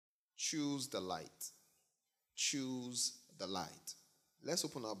Choose the light. Choose the light. Let's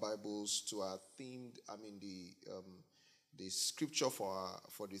open our Bibles to our theme. The scripture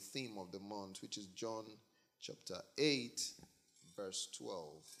for the theme of the month, which is John chapter 8, verse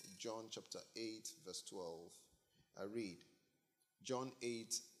 12. John chapter 8, verse 12. I read. John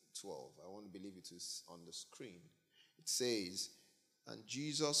 8, 12. I want to believe it is on the screen. It says, "And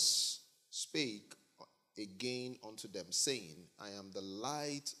Jesus spake again unto them, saying, I am the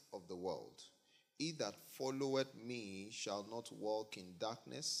light of the world. He that followeth me shall not walk in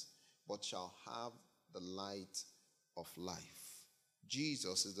darkness, but shall have the light of life."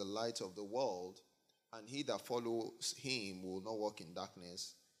 Jesus is the light of the world, and he that follows him will not walk in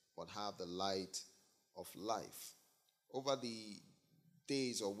darkness, but have the light of life. Over the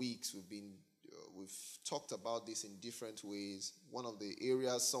days or weeks, we've talked about this in different ways. One of the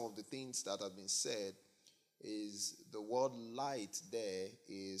areas, some of the things that have been said is the word light there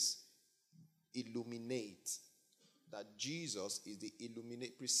is illuminate. That Jesus is the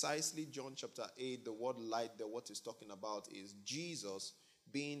illuminate. Precisely John chapter 8, the word light there, what it's talking about is Jesus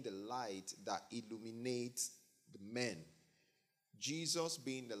being the light that illuminates the men. Jesus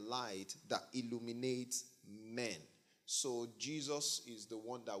being the light that illuminates men. So Jesus is the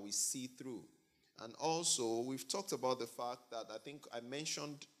one that we see through. And also, we've talked about the fact that I think I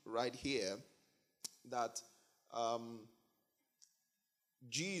mentioned right here that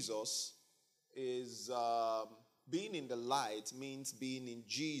Jesus is being in the light means being in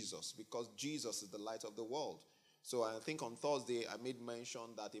Jesus, because Jesus is the light of the world. So I think on Thursday I made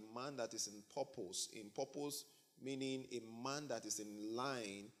mention that a man that is in purpose meaning a man that is in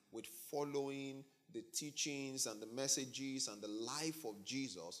line with following the teachings and the messages and the life of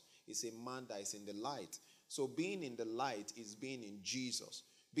Jesus, is a man that is in the light. So being in the light is being in Jesus.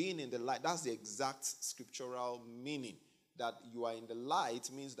 Being in the light, that's the exact scriptural meaning. That you are in the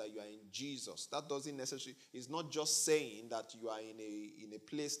light means that you are in Jesus. That doesn't necessarily, it's not just saying that you are in a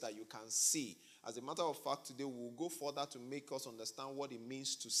place that you can see. As a matter of fact, today we'll go further to make us understand what it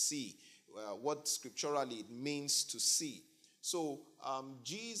means to see, what scripturally it means to see. So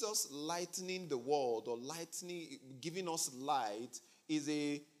Jesus lightening the world, or giving us light, is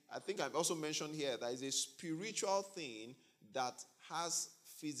I think I've also mentioned here, that is a spiritual thing that has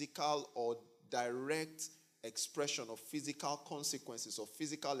physical or direct expression of physical consequences or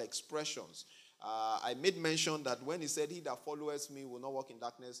physical expressions. I made mention that when he said, "He that followeth me will not walk in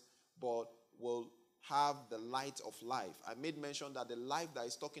darkness, but will have the light of life," I made mention that the life that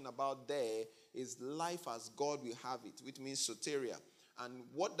he's talking about there is life as God will have it, which means soteria. And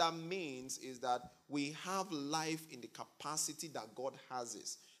what that means is that we have life in the capacity that God has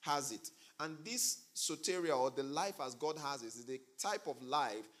it. And this soteria, or the life as God has it, is the type of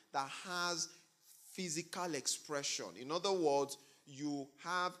life that has physical expression. In other words, you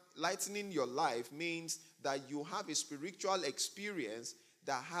have lightening your life means that you have a spiritual experience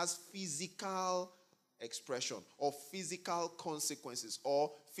that has physical expression or physical consequences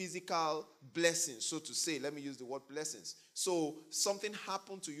or physical blessings, so to say. Let me use the word blessings. So something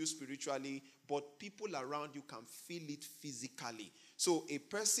happened to you spiritually, but people around you can feel it physically. So a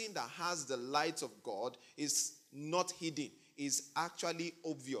person that has the light of God is not hidden. Is actually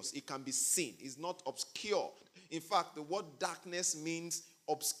obvious. It can be seen. It's not obscure. In fact, the word darkness means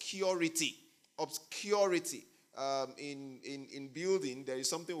obscurity. Obscurity. In building, there is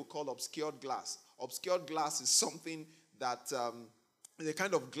something we call obscured glass. Obscured glass is something that is a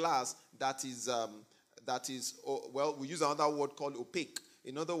kind of glass that is we use another word called opaque.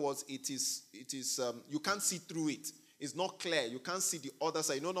 In other words, it is you can't see through it. It's not clear. You can't see the other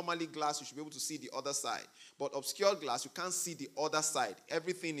side. Normally glass, you should be able to see the other side. But obscure glass, you can't see the other side.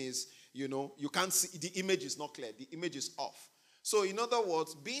 Everything is, you can't see. The image is not clear. The image is off. So in other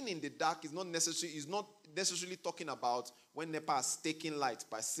words, being in the dark is not necessarily talking about when NEPA is taking light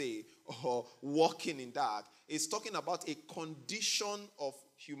per se, or walking in dark. It's talking about a condition of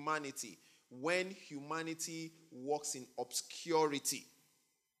humanity when humanity walks in obscurity.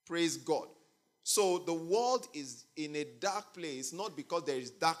 Praise God. So the world is in a dark place, not because there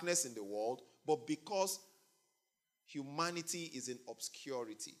is darkness in the world, but because humanity is in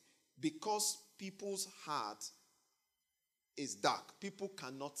obscurity. Because people's heart is dark. People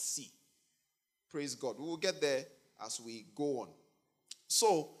cannot see. Praise God. We will get there as we go on.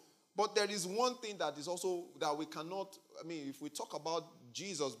 So, but there is one thing that is also that we cannot, if we talk about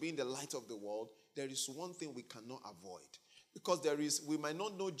Jesus being the light of the world, there is one thing we cannot avoid. Because we might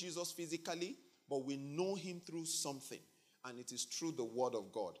not know Jesus physically, but we know him through something. And it is through the word of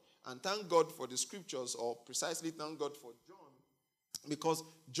God. And thank God for the scriptures, or precisely thank God for John, because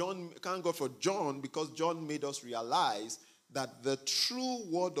John made us realize that the true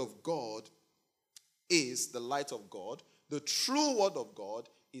word of God is the light of God. The true word of God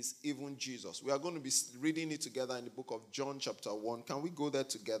is even Jesus. We are going to be reading it together in the book of John chapter 1. Can we go there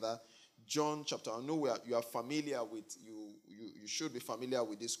together? John chapter, I know you are familiar with, you should be familiar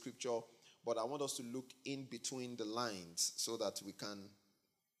with this scripture, but I want us to look in between the lines so that we can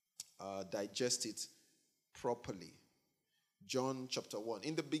digest it properly. John chapter 1.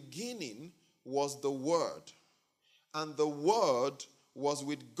 In the beginning was the Word, and the Word was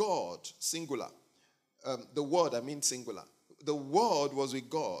with God, singular. The Word, I mean singular. The Word was with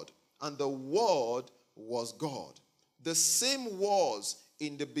God, and the Word was God. The same was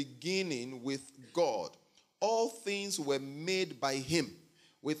in the beginning with God. All things were made by him.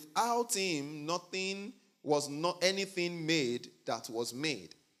 Without him, not anything made that was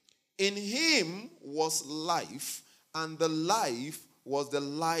made. In him was life, and the life was the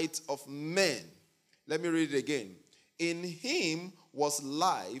light of men. Let me read it again. In him was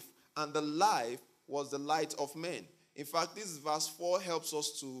life, and the life was the light of men. In fact, this verse 4 helps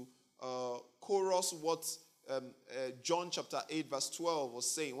us to chorus what John chapter 8 verse 12 was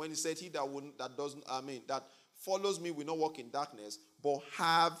saying when he said, "He that follows me will not walk in darkness, but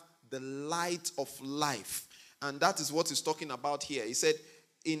have the light of life." And that is what he's talking about here. He said,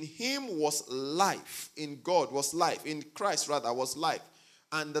 in him was life, in God was life, in Christ rather was life,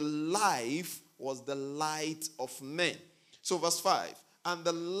 and the life was the light of men. So verse 5, and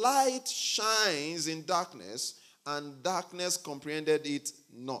the light shines in darkness, and darkness comprehended it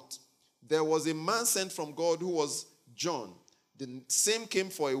not. There was a man sent from God who was John. The same came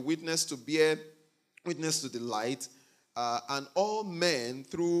for a witness to bear witness to the light, and all men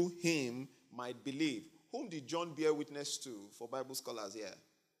through him might believe. Whom did John bear witness to for Bible scholars here?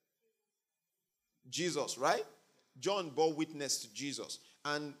 Jesus, right? John bore witness to Jesus.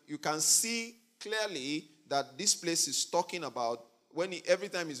 And you can see clearly that this place is talking about, every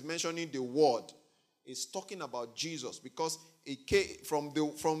time he's mentioning the word, it's talking about Jesus, because it came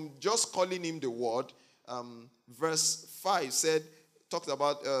from just calling him the word. Verse 5 talked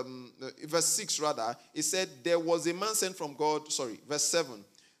about, verse 6 rather, it said, there was a man sent from God, verse 7.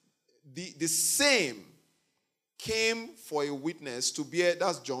 The same came for a witness to bear,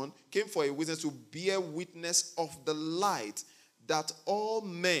 that's John, came for a witness to bear witness of the light, that all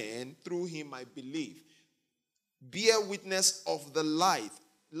men through him might believe. Bear witness of the light.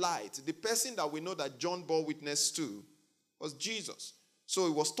 The person that we know that John bore witness to was Jesus. So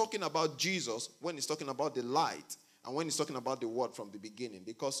he was talking about Jesus when he's talking about the light, and when he's talking about the word from the beginning.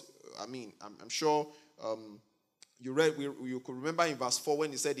 Because, I'm sure you could remember in verse 4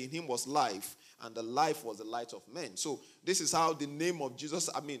 when he said, in him was life, and the life was the light of men. So this is how the name of Jesus,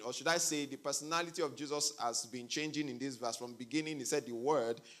 or should I say the personality of Jesus has been changing in this verse. From beginning, he said the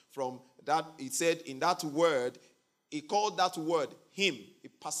word. From that, he said in that word, he called that word him. He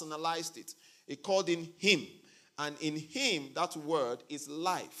personalized it. He called in him. And in him, that word is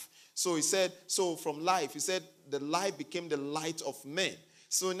life. So he said, so from life, he said the life became the light of men.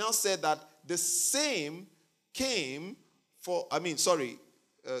 So he now said that the same came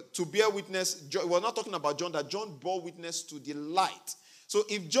to bear witness. We're not talking about John, that John bore witness to the light. So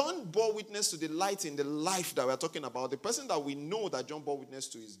if John bore witness to the light in the life that we're talking about, the person that we know that John bore witness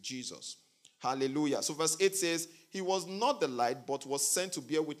to is Jesus. Hallelujah. So verse 8 says, he was not the light, but was sent to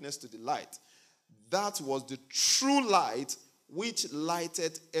bear witness to the light. That was the true light, which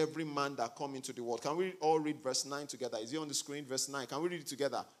lighted every man that come into the world. Can we all read verse 9 together? Is it on the screen? Verse 9. Can we read it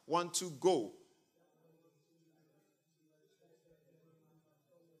together? 1, 2, go.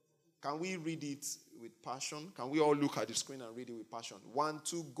 Can we read it with passion? Can we all look at the screen and read it with passion? 1,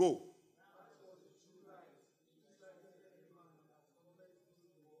 2, go.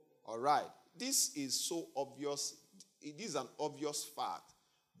 All right. This is so obvious. It is an obvious fact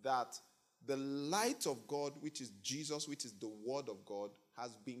that the light of God, which is Jesus, which is the word of God,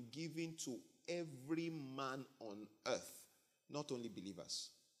 has been given to every man on earth, not only believers.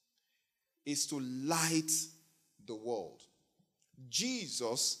 It's to light the world.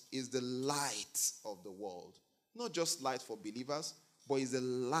 Jesus is the light of the world. Not just light for believers, but is the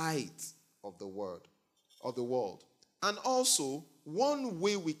light of the world. And also, one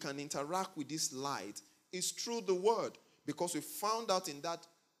way we can interact with this light is through the word. Because we found out in that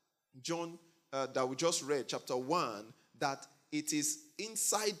John that we just read, chapter 1, that it is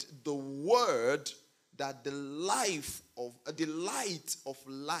inside the word that the light of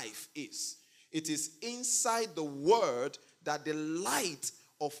life is. It is inside the word that the light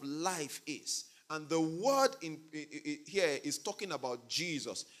of life is. And the word here is talking about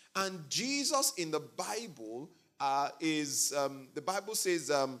Jesus. And Jesus in the Bible the Bible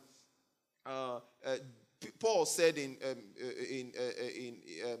says, Paul said in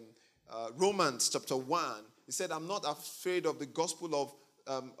Romans chapter 1, he said, I'm not afraid of the gospel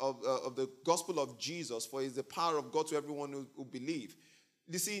of the gospel of Jesus, for it's the power of God to everyone who believe.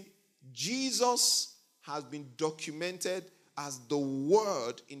 You see, Jesus has been documented as the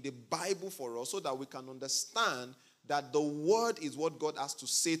word in the Bible for us so that we can understand that the word is what God has to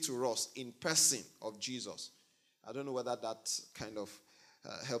say to us in person of Jesus. I don't know whether that kind of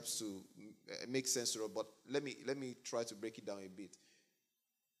helps to make sense to us, but let me try to break it down a bit.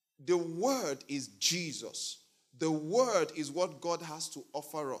 The word is Jesus. The word is what God has to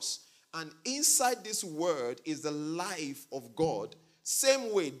offer us. And inside this word is the life of God.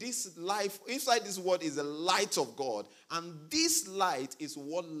 Same way, this life, inside this word is the light of God. And this light is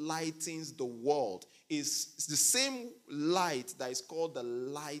what lightens the world. It's the same light that is called the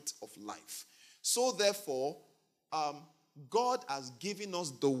light of life. So therefore, God has given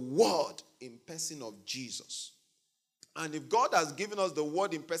us the word in person of Jesus. And if God has given us the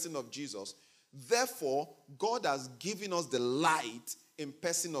word in person of Jesus, therefore, God has given us the light in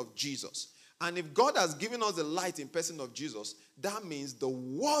person of Jesus. And if God has given us the light in person of Jesus, that means the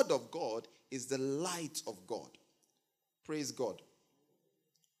word of God is the light of God. Praise God.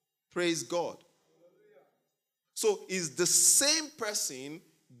 Praise God. So is the same person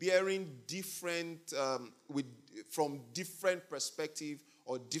bearing different, from different perspective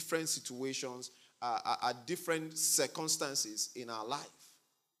or different situations, at different circumstances in our life.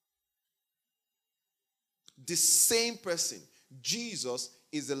 The same person. Jesus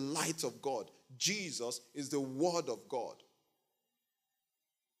is the light of God. Jesus is the word of God.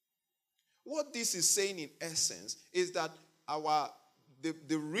 What this is saying in essence is that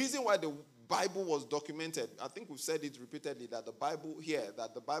the reason why the Bible was documented, I think we've said it repeatedly, that the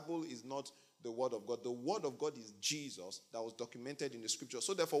Bible is not the word of God. The word of God is Jesus that was documented in the scripture.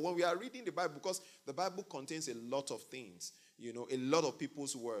 So therefore, when we are reading the Bible, because the Bible contains a lot of things, a lot of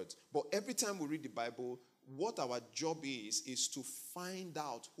people's words. But every time we read the Bible, what our job is to find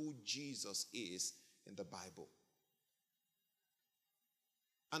out who Jesus is in the Bible.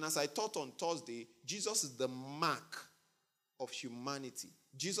 And as I taught on Thursday, Jesus is the mark of humanity.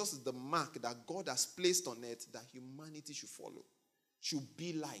 Jesus is the mark that God has placed on it that humanity should follow, should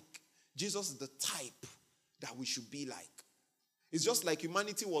be like. Jesus is the type that we should be like. It's just like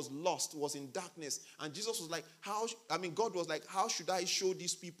humanity was lost, was in darkness. And Jesus was like, God was like, how should I show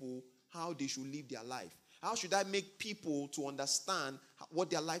these people how they should live their life? How should I make people to understand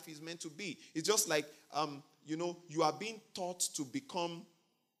what their life is meant to be? It's just like, you are being taught to become,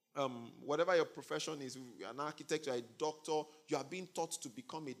 whatever your profession is, an architect, you're a doctor, you are being taught to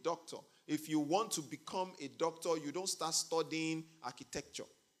become a doctor. If you want to become a doctor, you don't start studying architecture.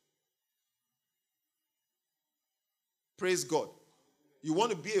 Praise God. You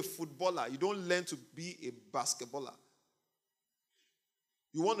want to be a footballer, you don't learn to be a basketballer.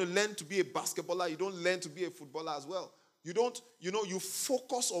 You want to learn to be a basketballer, you don't learn to be a footballer as well. You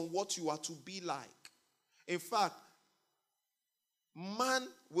focus on what you are to be like. In fact, man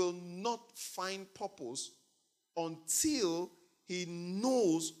will not find purpose until he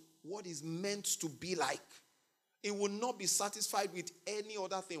knows what is meant to be like. He will not be satisfied with any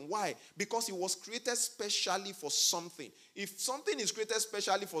other thing. Why? Because he was created specially for something. If something is created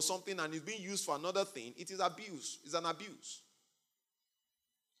specially for something and is being used for another thing, it is abuse. It's an abuse.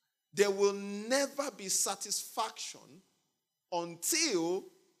 There will never be satisfaction until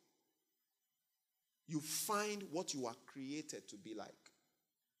you find what you are created to be like.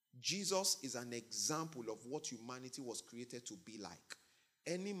 Jesus is an example of what humanity was created to be like.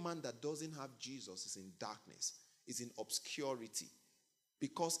 Any man that doesn't have Jesus is in darkness, is in obscurity,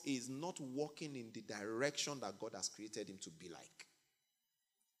 because he is not walking in the direction that God has created him to be like.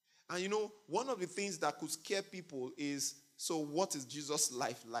 And one of the things that could scare people is, so what is Jesus'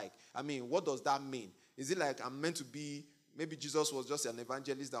 life like? What does that mean? Is it like I'm meant to be, maybe Jesus was just an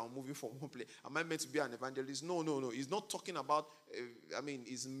evangelist that I'm moving from one place. Am I meant to be an evangelist? No. He's not talking about,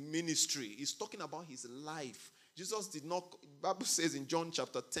 his ministry. He's talking about his life. Jesus did not, the Bible says in John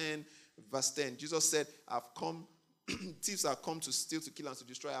chapter 10, verse 10, Jesus said, I've come, thieves have come to steal, to kill, and to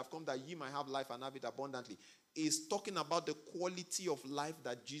destroy. I've come that ye might have life and have it abundantly. He's talking about the quality of life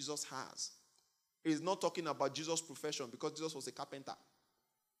that Jesus has. He's not talking about Jesus' profession, because Jesus was a carpenter.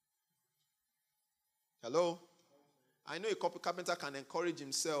 Hello? I know a carpenter can encourage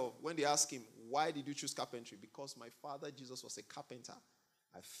himself when they ask him, why did you choose carpentry? Because my father Jesus was a carpenter.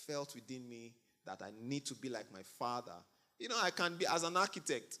 I felt within me that I need to be like my father. I can be, as an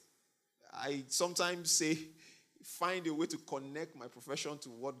architect, I sometimes say, find a way to connect my profession to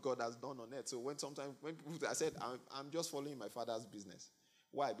what God has done on earth. So when people, I said, I'm just following my father's business.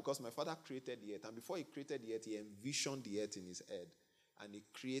 Why? Because my Father created the earth, and before he created the earth, he envisioned the earth in his head, and he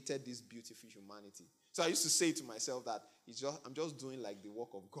created this beautiful humanity. So I used to say to myself that I'm just doing like the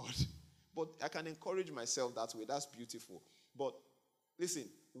work of God. But I can encourage myself that way. That's beautiful. But listen,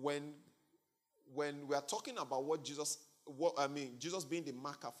 when we are talking about Jesus being the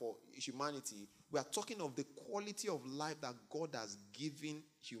marker for humanity, we are talking of the quality of life that God has given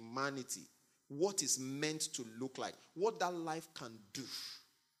humanity. What is meant to look like, what that life can do.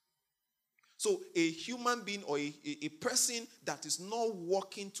 So a human being or a person that is not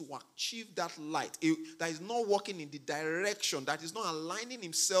working to achieve that light, that is not working in the direction, that is not aligning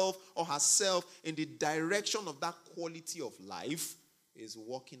himself or herself in the direction of that quality of life, is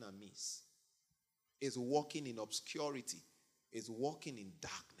walking amiss, is walking in obscurity, is walking in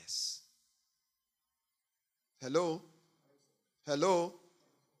darkness. Hello? Hello?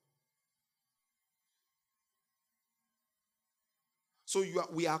 So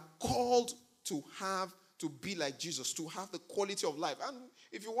we are called to be like Jesus, to have the quality of life. And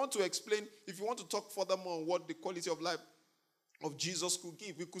if you want to talk furthermore on what the quality of life of Jesus could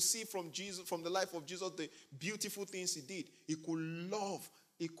give, we could see from the life of Jesus, the beautiful things he did. He could love,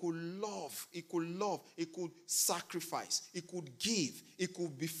 he could sacrifice, he could give, he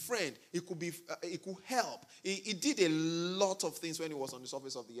could befriend, he could help. He did a lot of things when he was on the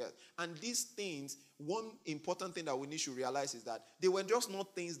surface of the earth. And these things, one important thing that we need to realize is that they were just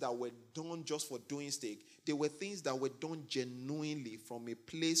not things that were done just for doing sake. They were things that were done genuinely from a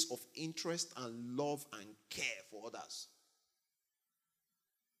place of interest and love and care for others.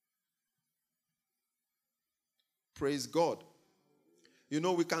 Praise God. You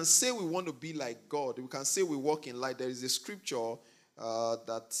know, we can say we want to be like God. We can say we walk in light. There is a scripture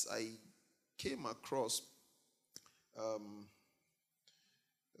that I came across. I'm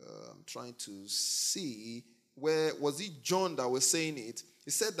trying to see. Where was it John that was saying it?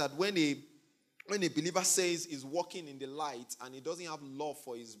 He said that when a believer says he's walking in the light and he doesn't have love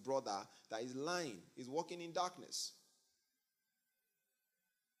for his brother, that he's lying. He's walking in darkness.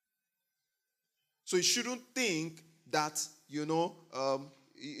 So you shouldn't think that,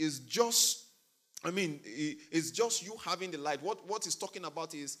 it's just you having the light. What he's talking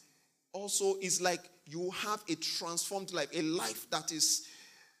about is also like you have a transformed life, a life that is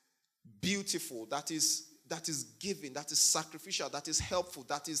beautiful, that is giving, that is sacrificial, that is helpful,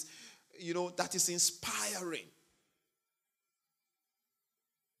 that is inspiring.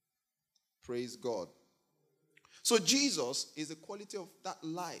 Praise God. So Jesus is the quality of that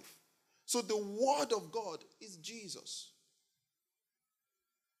life. So the Word of God is Jesus.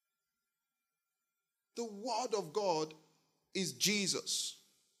 The Word of God is Jesus.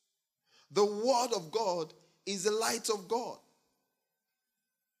 The Word of God is the light of God.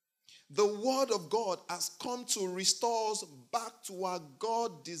 The Word of God has come to restore us back to our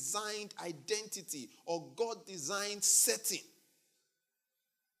God-designed identity or God-designed setting.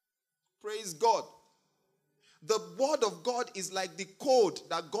 Praise God. The Word of God is like the code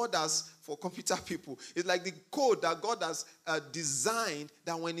that God has, for computer people, it's like the code that God has designed,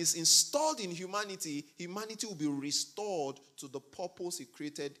 that when it's installed in humanity, humanity will be restored to the purpose he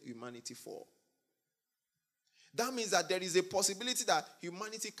created humanity for. That means that there is a possibility that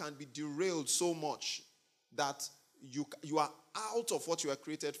humanity can be derailed so much that you are out of what you are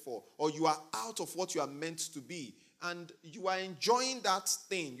created for, or you are out of what you are meant to be. And you are enjoying that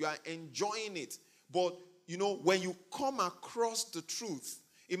thing. You are enjoying it. But when you come across the truth,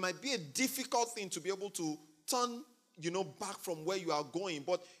 it might be a difficult thing to be able to turn, back from where you are going,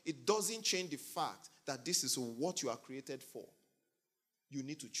 but it doesn't change the fact that this is what you are created for. You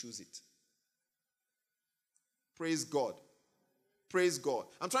need to choose it. Praise God. Praise God.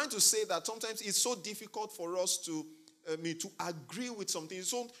 I'm trying to say that sometimes it's so difficult for us to agree with something.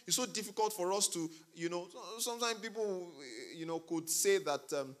 It's so difficult for us to, sometimes people, could say that,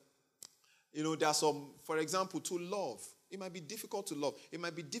 there are some, for example, to love. It might be difficult to love. It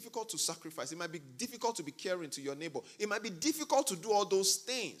might be difficult to sacrifice. It might be difficult to be caring to your neighbor. It might be difficult to do all those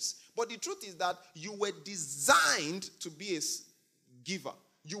things. But the truth is that you were designed to be a giver.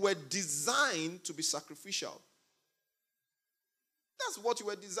 You were designed to be sacrificial. That's what you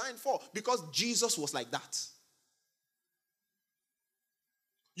were designed for, because Jesus was like that.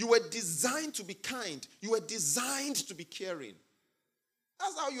 You were designed to be kind. You were designed to be caring.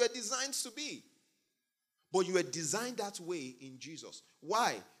 That's how you were designed to be. But you were designed that way in Jesus.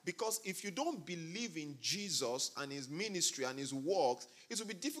 Why? Because if you don't believe in Jesus and his ministry and his works, it will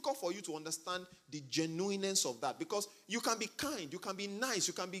be difficult for you to understand the genuineness of that. Because you can be kind, you can be nice,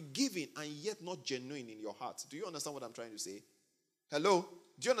 you can be giving, and yet not genuine in your heart. Do you understand what I'm trying to say? Hello?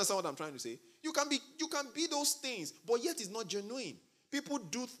 Do you understand what I'm trying to say? You can be those things, but yet it's not genuine. People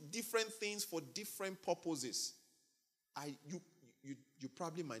do different things for different purposes. You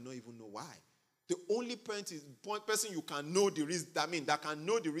probably might not even know why. The only person you can know the reason, that can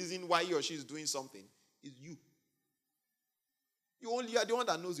know the reason why he or she is doing something is you. You are the one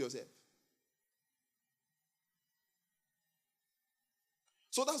that knows yourself.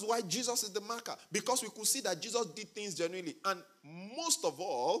 So that's why Jesus is the marker. Because we could see that Jesus did things genuinely. And most of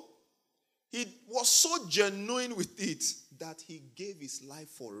all, he was so genuine with it that he gave his life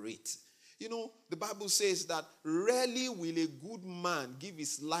for it. You know, the Bible says that rarely will a good man give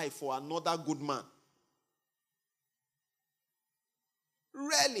his life for another good man.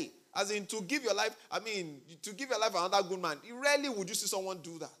 Rarely. As in, to give your life for another good man. Rarely would you see someone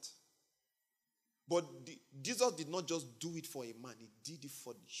do that. But Jesus did not just do it for a man. He did it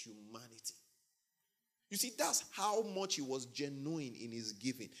for humanity. You see, that's how much he was genuine in his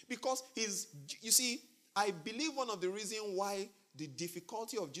giving. Because I believe one of the reasons why the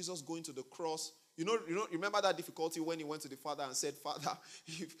difficulty of Jesus going to the cross, remember that difficulty when he went to the Father and said, Father,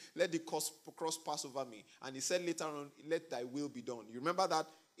 let the cross pass over me. And he said later on, let thy will be done. You remember that?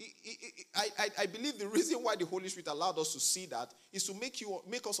 I believe the reason why the Holy Spirit allowed us to see that is to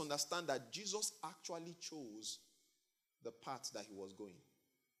make us understand that Jesus actually chose the path that he was going.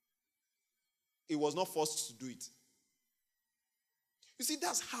 He was not forced to do it. You see,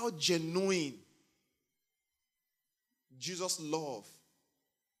 that's how genuine Jesus' love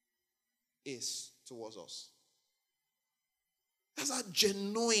is towards us. That's how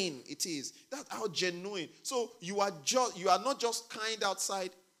genuine it is. That's how genuine. So you are not just kind outside,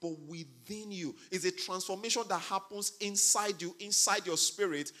 but within you. It's a transformation that happens inside you, inside your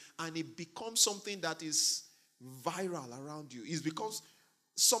spirit, and it becomes something that is viral around you. It becomes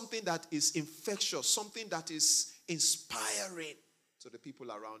something that is infectious, something that is inspiring to the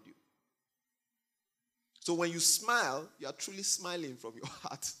people around you. So when you smile, you are truly smiling from your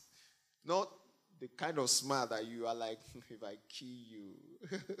heart. Not the kind of smile that you are like, if I kill you.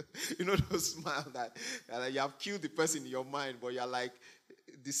 You know those smile that you have killed the person in your mind, but you're like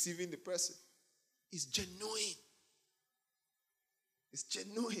deceiving the person. It's genuine. It's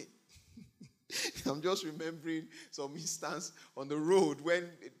genuine. I'm just remembering some instance on the road when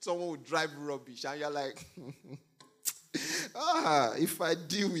someone would drive rubbish and you're like, if I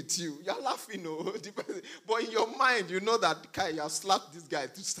deal with you, you're laughing, no? But in your mind, you know that you have slapped this guy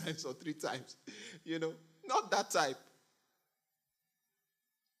 2 times or 3 times. Not that type.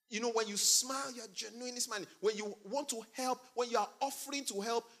 When you smile, you're genuinely smiling. When you want to help, when you are offering to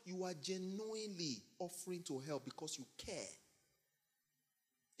help, you are genuinely offering to help because you care.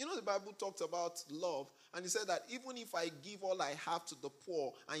 The Bible talks about love, and it said that even if I give all I have to the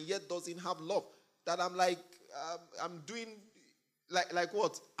poor and yet doesn't have love, that I'm like, I'm doing like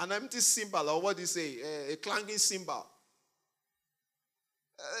what? An empty cymbal, or what do you say? A clanging cymbal.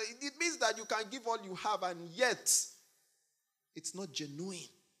 It means that you can give all you have and yet it's not genuine.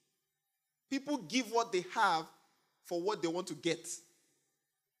 People give what they have for what they want to get.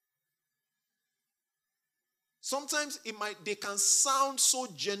 Sometimes they can sound so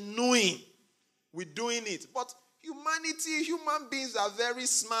genuine with doing it, but human beings are very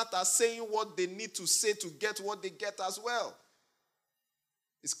smart at saying what they need to say to get what they get as well.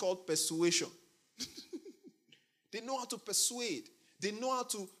 It's called persuasion. They know how to persuade. They know how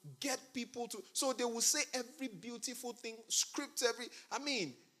to get people to. So they will say every beautiful thing, script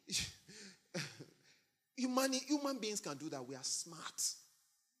human beings can do that. We are smart.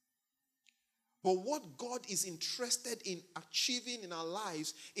 But what God is interested in achieving in our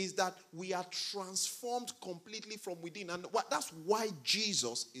lives is that we are transformed completely from within. And that's why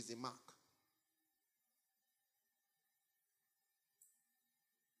Jesus is the mark.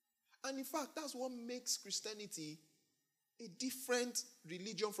 And in fact, that's what makes Christianity a different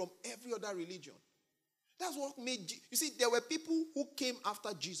religion from every other religion. That's what made... You see, there were people who came after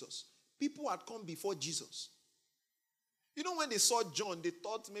Jesus. People had come before Jesus. When they saw John, they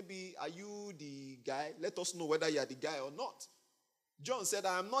thought maybe, are you the guy? Let us know whether you are the guy or not. John said,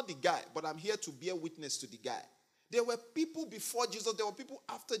 I am not the guy, but I'm here to bear witness to the guy. There were people before Jesus. There were people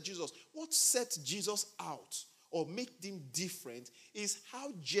after Jesus. What set Jesus out or made him different is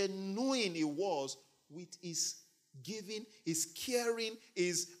how genuine he was with his giving, his caring,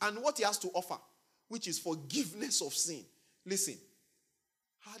 and what he has to offer, which is forgiveness of sin. Listen,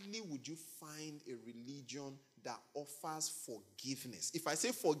 hardly would you find a religion that offers forgiveness. If I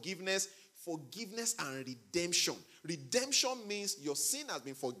say forgiveness and redemption. Redemption means your sin has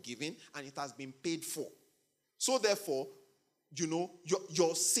been forgiven and it has been paid for. So therefore,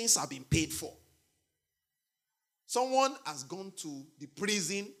 your sins have been paid for. Someone has gone to the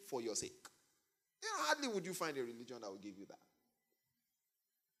prison for your sake. Hardly would you find a religion that will give you that.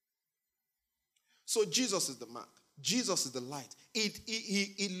 So Jesus is the mark. Jesus is the light.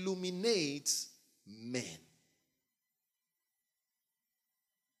 He illuminates men.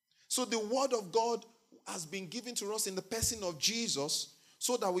 So the word of God has been given to us in the person of Jesus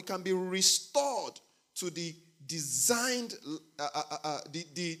so that we can be restored to the designed,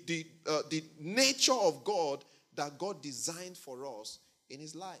 the nature of God that God designed for us in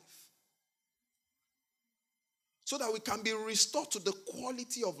his life. So that we can be restored to the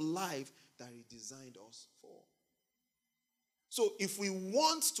quality of life that he designed us for. So if we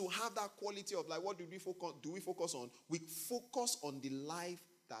want to have that quality of life, what do we focus on? We focus on the life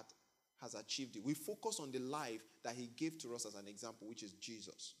that has achieved it. We focus on the life that he gave to us as an example, which is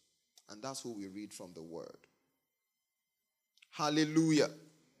Jesus. And that's who we read from the word. Hallelujah.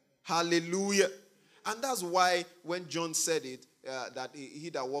 Hallelujah. And that's why when John said it, that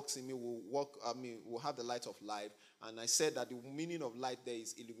he that walks in me will have the light of life. And I said that the meaning of light there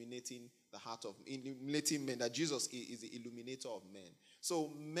is illuminating the heart of, illuminating men, that Jesus is the illuminator of men.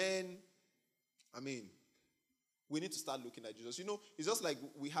 So men, we need to start looking at Jesus. It's just like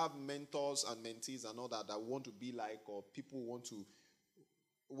we have mentors and mentees and all that want to be like, or people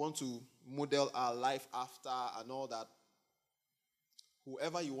want to model our life after and all that.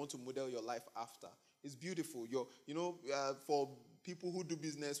 Whoever you want to model your life after is beautiful. For people who do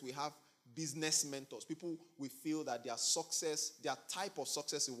business, we have business mentors. People, we feel that their success, their type of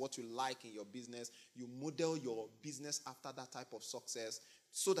success is what you like in your business. You model your business after that type of success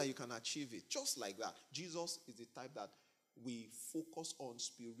so that you can achieve it. Just like that. Jesus is the type that we focus on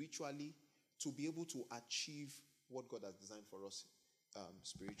spiritually to be able to achieve what God has designed for us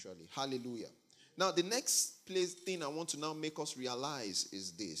spiritually. Hallelujah. Now, the next thing I want to now make us realize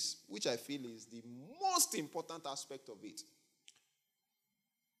is this, which I feel is the most important aspect of it.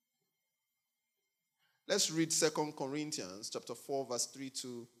 Let's read 2 Corinthians chapter 4, verse 3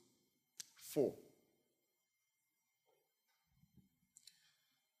 to 4.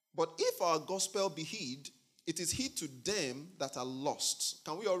 But if our gospel be hid, it is hid to them that are lost.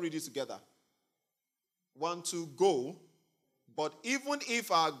 Can we all read it together? 1, 2, go. But even if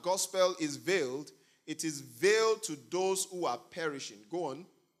our gospel is veiled, it is veiled to those who are perishing. Go on.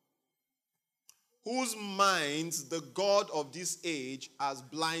 Whose minds the God of this age has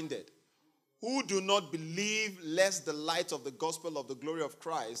blinded, who do not believe lest the light of the gospel of the glory of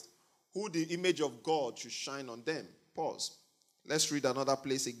Christ, who the image of God, should shine on them. Pause. Let's read another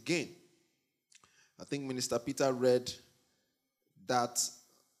place again. I think Minister Peter read that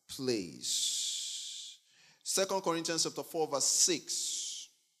place. 2 Corinthians chapter 4, verse 6.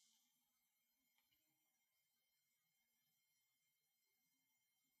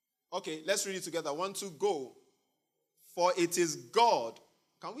 Okay, let's read it together. 1, 2, go. For it is God.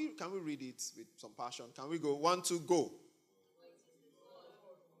 Can we read it with some passion? Can we go? 1, 2, go.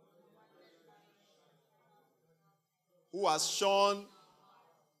 Who has shone.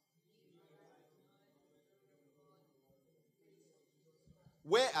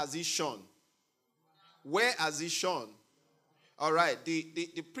 Where has he shone? Where has he shone? All right.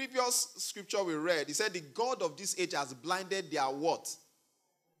 The previous scripture we read, he said the God of this age has blinded their what?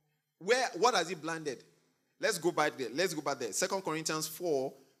 What has he blinded? Let's go back there. 2 Corinthians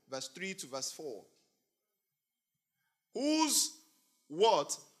 4, verse 3 to verse 4. Whose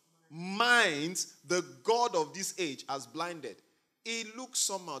what? Minds the God of this age has blinded. It looks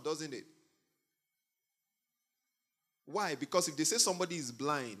somehow, doesn't it? Why? Because if they say somebody is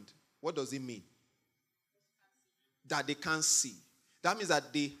blind, what does it mean? That they can't see. That means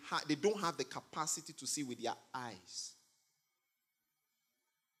that they don't have the capacity to see with their eyes.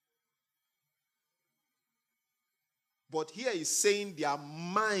 But here he's saying their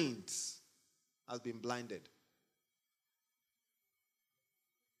minds has been blinded.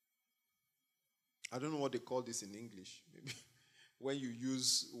 I don't know what they call this in English. Maybe when you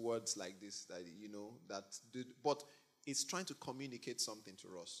use words like this, but it's trying to communicate something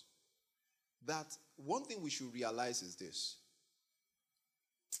to us. That one thing we should realize is this.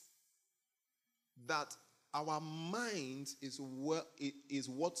 That our mind is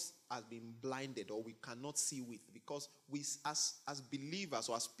what has been blinded or we cannot see with, because we as believers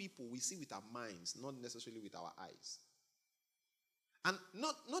or as people, we see with our minds, not necessarily with our eyes. And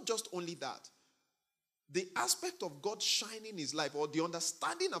not just only that, the aspect of God shining his light, or the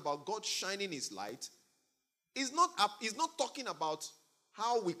understanding about God shining his light, is not talking about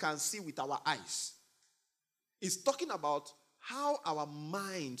how we can see with our eyes. It's talking about how our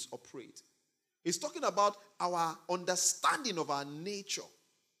minds operate. It's talking about our understanding of our nature.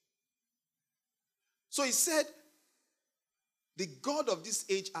 So he said, the God of this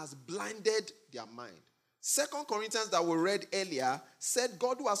age has blinded their mind. 2 Corinthians that we read earlier said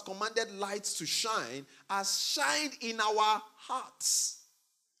God who has commanded lights to shine has shined in our hearts.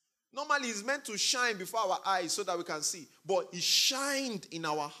 Normally it's meant to shine before our eyes so that we can see. But it shined in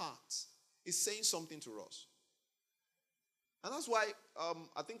our hearts. It's saying something to us. And that's why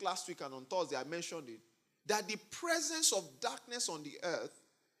I think last week and on Thursday I mentioned it. That the presence of darkness on the earth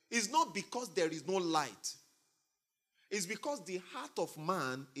is not because there is no light. It's because the heart of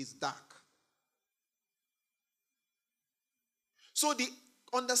man is dark. So the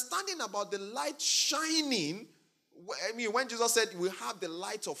understanding about the light shining, when Jesus said we have the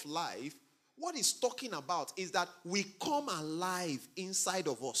light of life, what he's talking about is that we come alive inside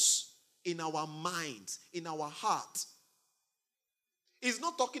of us, in our minds, in our heart. He's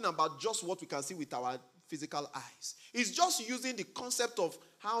not talking about just what we can see with our physical eyes. He's just using the concept of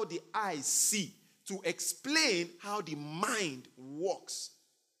how the eyes see to explain how the mind works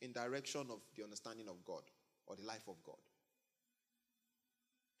in direction of the understanding of God or the life of God.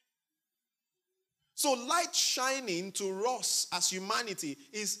 So light shining to us as humanity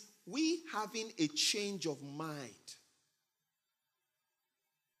is we having a change of mind.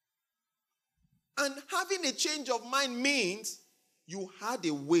 And having a change of mind means you had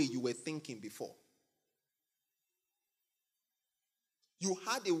a way you were thinking before. You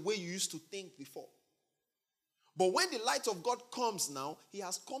had a way you used to think before. But when the light of God comes now, he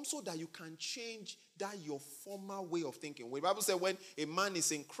has come so that you can change that your former way of thinking. When the Bible says when a man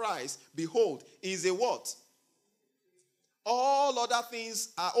is in Christ, behold, he is a what? All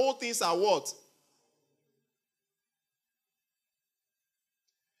things are what?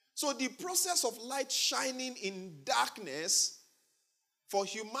 So the process of light shining in darkness for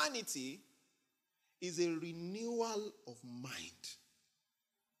humanity is a renewal of mind.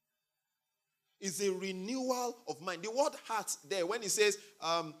 Is a renewal of mind. The word heart there, when it says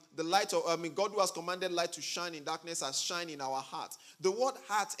the light of, God who has commanded light to shine in darkness has shined in our heart. The word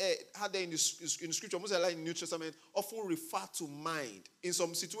heart there in the scripture, most of the in the New Testament, often refer to mind. In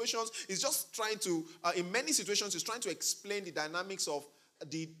some situations, it's just trying to, in many situations, it's trying to explain the dynamics of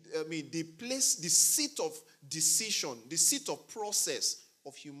the place, the seat of decision, the seat of process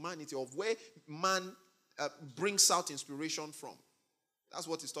of humanity, of where man brings out inspiration from. That's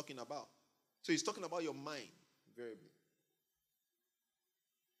what he's talking about. So he's talking about your mind, invariably.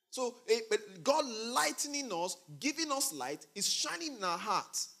 So but God lightening us, giving us light, is shining in our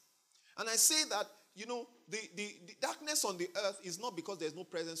hearts. And I say that, the darkness on the earth is not because there's no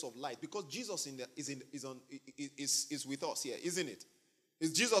presence of light, because Jesus is with us here, isn't it?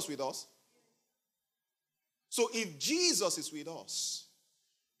 Is Jesus with us? So if Jesus is with us,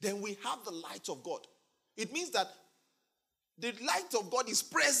 then we have the light of God. It means that the light of God is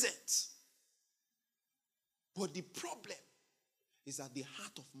present. But the problem is that the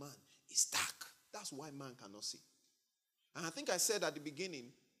heart of man is dark. That's why man cannot see. And I think I said at the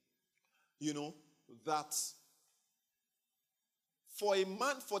beginning, that for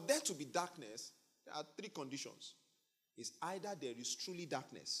there to be darkness, there are three conditions. It's either there is truly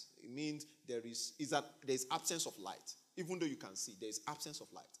darkness. It means there is absence of light. Even though you can see, there is absence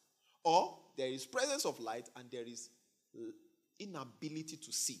of light. Or there is presence of light and there is inability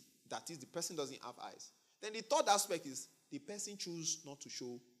to see. That is, the person doesn't have eyes. Then the third aspect is the person chooses not to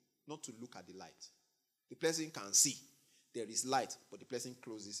look at the light. The person can see. There is light, but the person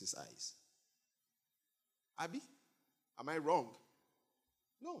closes his eyes. Abi, am I wrong?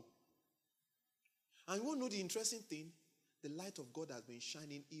 No. And you want to know the interesting thing? The light of God has been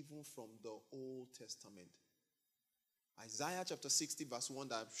shining even from the Old Testament. Isaiah chapter 60 verse 1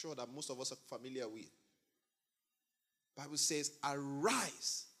 that I'm sure that most of us are familiar with. The Bible says,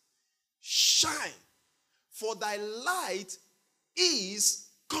 arise, shine, for thy light is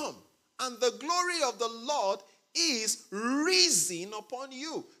come, and the glory of the Lord is risen upon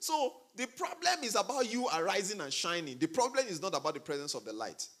you. So the problem is about you arising and shining. The problem is not about the presence of the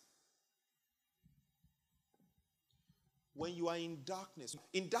light. When you are in darkness,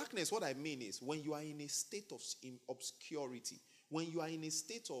 what I mean is when you are in a state of obscurity, when you are in a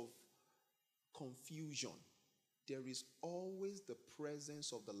state of confusion, there is always the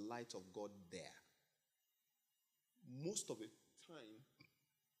presence of the light of God there. Most of the time,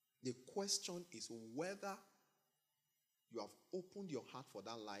 the question is whether you have opened your heart for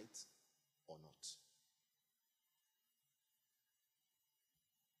that light or not.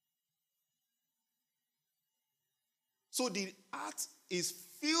 So the earth is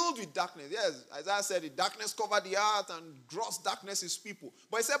filled with darkness. Yes, Isaiah said, the darkness covered the earth and gross darkness is people.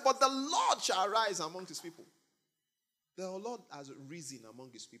 But he said, but the Lord shall arise among his people. The Lord has risen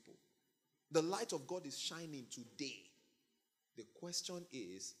among his people. The light of God is shining today. The question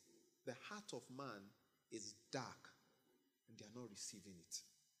is, the heart of man is dark and they are not receiving it.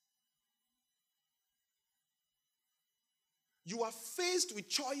 You are faced with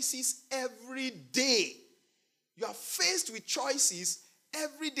choices every day. You are faced with choices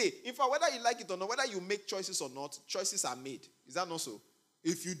every day. In fact, whether you like it or not, whether you make choices or not, choices are made. Is that not so?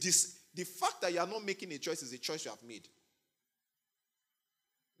 If you the fact that you are not making a choice is a choice you have made.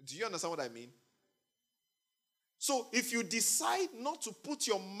 Do you understand what I mean? So if you decide not to put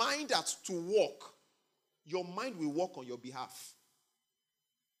your mind to work, your mind will work on your behalf.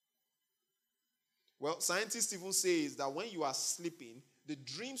 Well, scientists even say is that when you are sleeping, the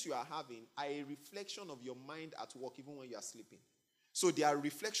dreams you are having are a reflection of your mind at work even when you are sleeping. So they are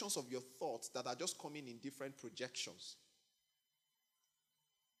reflections of your thoughts that are just coming in different projections.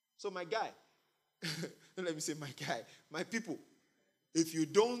 So my guy, let me say my guy, my people, if you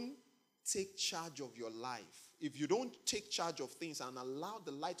don't take charge of your life, if you don't take charge of things and allow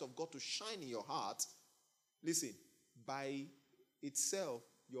the light of God to shine in your heart, listen, by itself,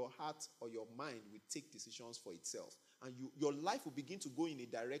 your heart or your mind will take decisions for itself. And your life will begin to go in a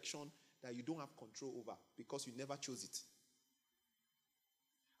direction that you don't have control over because you never chose it.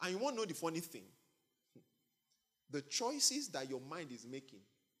 And you won't know the funny thing. The choices that your mind is making,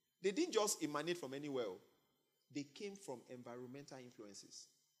 they didn't just emanate from anywhere. They came from environmental influences.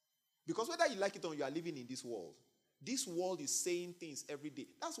 Because whether you like it or not, you are living in this world. This world is saying things every day.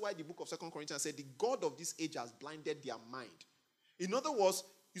 That's why the book of 2 Corinthians said, the God of this age has blinded their mind. In other words,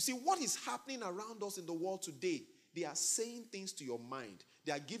 you see, what is happening around us in the world today, they are saying things to your mind.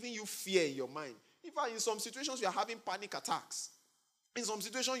 They are giving you fear in your mind. In fact, in some situations, you are having panic attacks. In some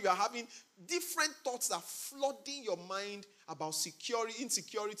situations, you are having different thoughts that are flooding your mind about security,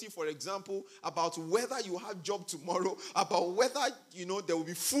 insecurity, for example, about whether you have job tomorrow, about whether, there will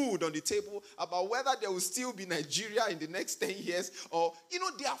be food on the table, about whether there will still be Nigeria in the next 10 years, or,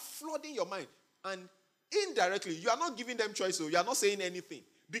 they are flooding your mind. And indirectly, you are not giving them choice, so you are not saying anything.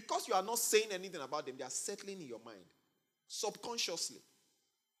 Because you are not saying anything about them, they are settling in your mind, subconsciously.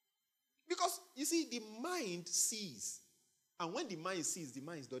 Because, you see, the mind sees. And when the mind sees, the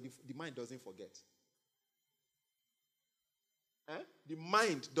mind doesn't forget. The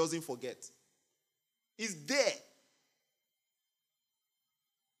mind doesn't forget. It's there.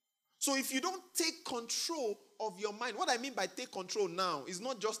 So if you don't take control of your mind, what I mean by take control now is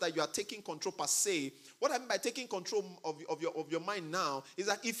not just that you are taking control per se. What I mean by taking control of your mind now is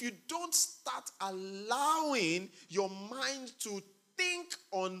that if you don't start allowing your mind to think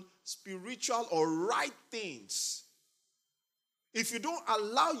on spiritual or right things, if you don't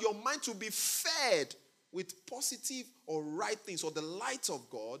allow your mind to be fed with positive or right things or the light of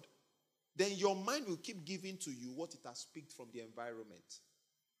God, then your mind will keep giving to you what it has picked from the environment.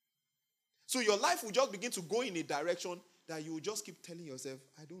 So your life will just begin to go in a direction that you will just keep telling yourself,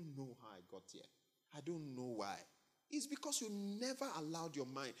 I don't know how I got here. I don't know why. It's because you never allowed your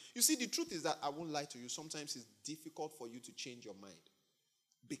mind. You see, the truth is that, I won't lie to you, sometimes it's difficult for you to change your mind.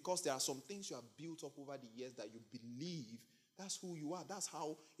 Because there are some things you have built up over the years that you believe that's who you are. That's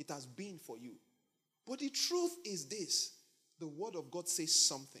how it has been for you. But the truth is this. The word of God says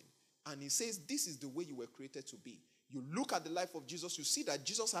something. And it says this is the way you were created to be. You look at the life of Jesus, you see that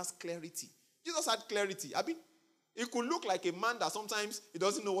Jesus has clarity. Jesus had clarity. I mean, it could look like a man that sometimes he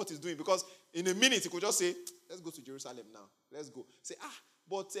doesn't know what he's doing. Because in a minute, he could just say, let's go to Jerusalem now. Let's go. Say,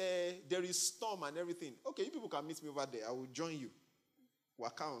 but there is storm and everything. Okay, you people can meet me over there. I will join you.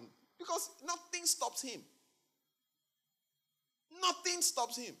 Work on. Because nothing stops him. Nothing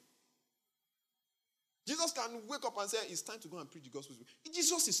stops him. Jesus can wake up and say, it's time to go and preach the gospel.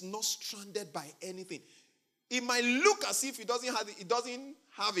 Jesus is not stranded by anything. It might look as if he doesn't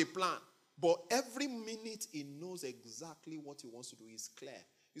have a plan. But every minute he knows exactly what he wants to do. He's clear.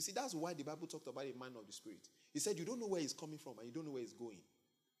 You see, that's why the Bible talked about a man of the Spirit. He said you don't know where he's coming from and you don't know where he's going.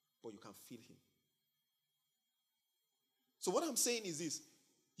 But you can feel him. So what I'm saying is this.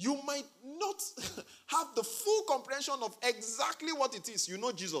 You might not have the full comprehension of exactly what it is. You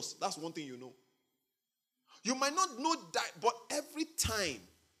know Jesus. That's one thing you know. You might not know that, but every time,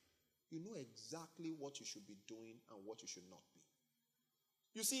 you know exactly what you should be doing and what you should not be.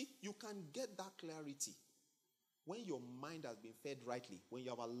 You see, you can get that clarity when your mind has been fed rightly, when you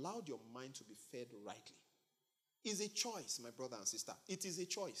have allowed your mind to be fed rightly. It's a choice, my brother and sister. It is a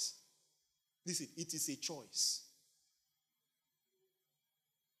choice. Listen, it is a choice.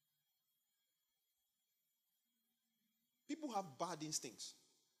 People have bad instincts.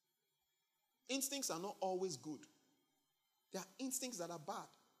 Instincts are not always good. There are instincts that are bad.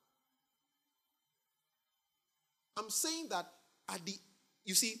 I'm saying that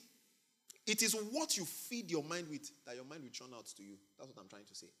you see, it is what you feed your mind with that your mind will churn out to you. That's what I'm trying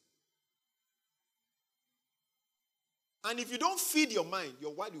to say. And if you don't feed your mind,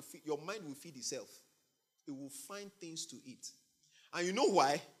 your mind will feed itself. It will find things to eat. And you know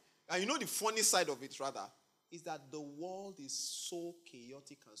why? And you know the funny side of it, rather, is that the world is so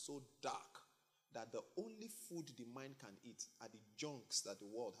chaotic and so dark that the only food the mind can eat are the junks that the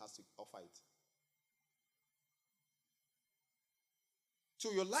world has to offer it.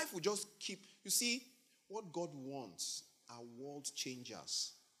 So your life will just keep... You see, what God wants are world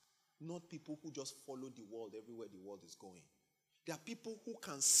changers, not people who just follow the world everywhere the world is going. There are people who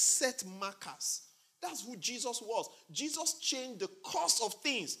can set markers. That's who Jesus was. Jesus changed the course of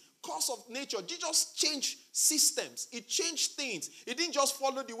things, course of nature. Jesus changed systems. He changed things. He didn't just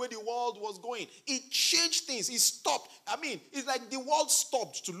follow the way the world was going. He changed things. He stopped. It's like the world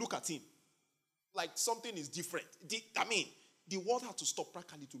stopped to look at him. Like something is different. The world had to stop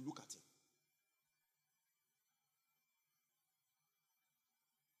practically to look at him.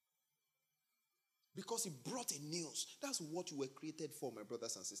 Because he brought a news. That's what you were created for, my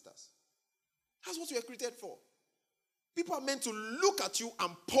brothers and sisters. That's what you were created for. People are meant to look at you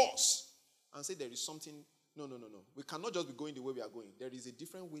and pause and say there is something. No. We cannot just be going the way we are going. There is a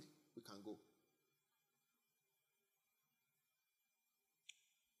different way we can go.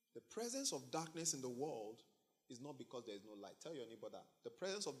 The presence of darkness in the world is not because there is no light. Tell your neighbor that. The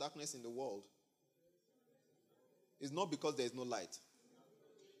presence of darkness in the world is not because there is no light.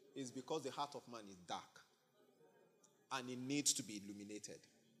 It's because the heart of man is dark. And it needs to be illuminated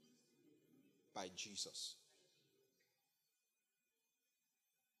by Jesus.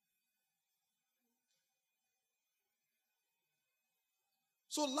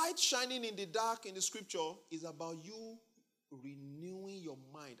 So light shining in the dark in the scripture is about you renewing your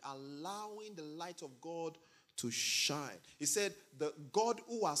mind, allowing the light of God to shine. He said, the God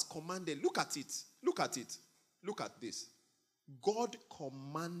who has commanded, look at it, look at this. God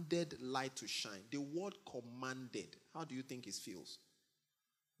commanded light to shine. The word commanded, how do you think it feels?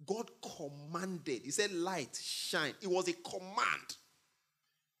 God commanded. He said light, shine. It was a command.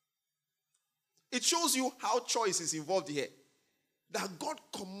 It shows you how choice is involved here. That God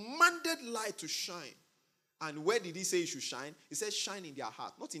commanded light to shine. And where did he say it should shine? He said shine in their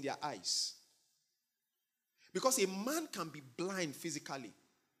heart, not in their eyes. Because a man can be blind physically,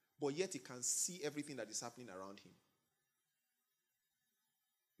 but yet he can see everything that is happening around him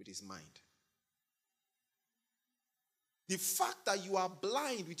with his mind. The fact that you are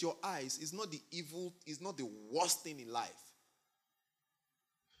blind with your eyes is not the evil, is not the worst thing in life.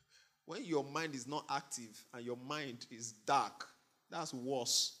 When your mind is not active and your mind is dark, that's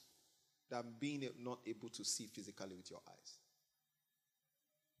worse than being not able to see physically with your eyes.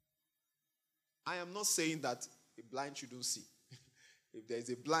 I am not saying that a blind shouldn't see. If there is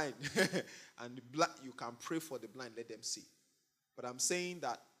a blind and you can pray for the blind, let them see. But I'm saying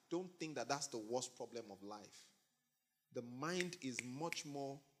that don't think that that's the worst problem of life. The mind is much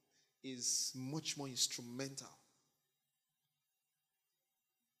more instrumental.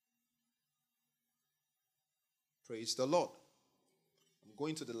 Praise the Lord. I'm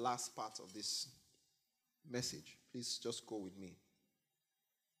going to the last part of this message. Please just go with me.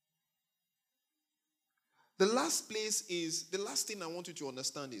 The last thing I want you to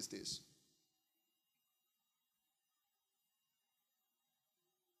understand is this.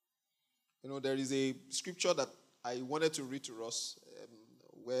 There is a scripture that I wanted to read to us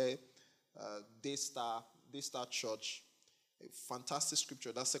where Daystar Church, a fantastic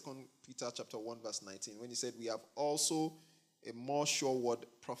scripture, that's 2 Peter chapter 1 verse 19, when he said, we have also a more sure word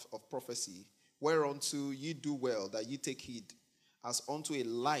of prophecy, whereunto ye do well that ye take heed, as unto a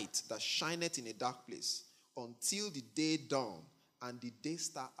light that shineth in a dark place, until the day dawn, and the day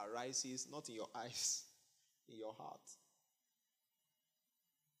star arises, not in your eyes, in your heart.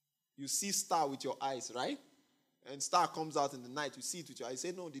 You see star with your eyes, right? And star comes out in the night, you see it with your eyes.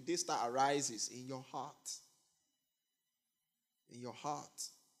 Say, no, the day star arises in your heart. In your heart.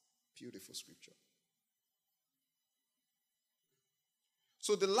 Beautiful scripture.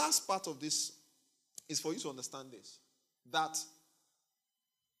 So the last part of this is for you to understand this. That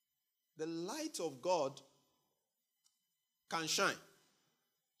the light of God can shine.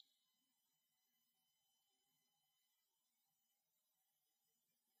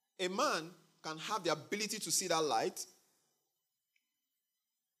 A man can have the ability to see that light,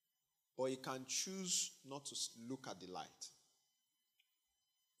 or he can choose not to look at the light.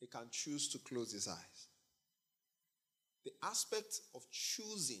 He can choose to close his eyes. The aspect of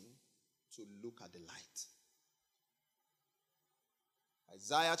choosing to look at the light.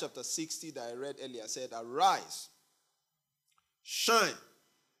 Isaiah chapter 60 that I read earlier said, arise, shine.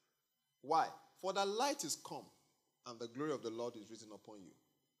 Why? For the light is come, and the glory of the Lord is risen upon you.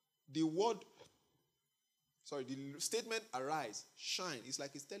 The word Sorry, the statement arise, shine. It's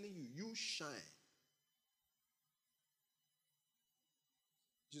like it's telling you, you shine.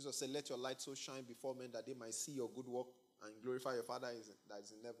 Jesus said, let your light so shine before men that they might see your good work and glorify your Father that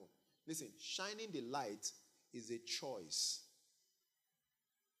is in heaven. Listen, shining the light is a choice.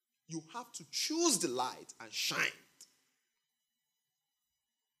 You have to choose the light and shine.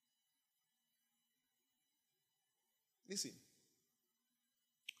 Listen,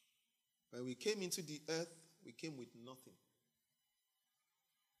 when we came into the earth, we came with nothing.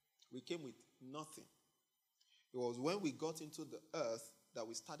 We came with nothing. It was when we got into the earth that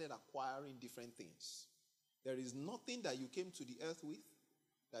we started acquiring different things. There is nothing that you came to the earth with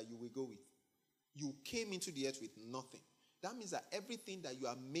that you will go with. You came into the earth with nothing. That means that everything that you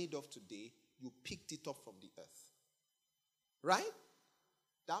are made of today, you picked it up from the earth. Right?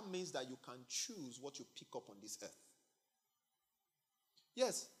 That means that you can choose what you pick up on this earth.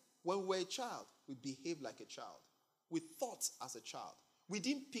 Yes, when we were a child, we behaved like a child. We thought as a child. We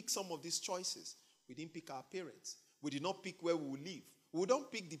didn't pick some of these choices. We didn't pick our parents. We did not pick where we would live. We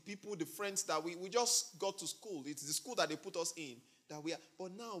don't pick the people, the friends that we just got to school. It's the school that they put us in.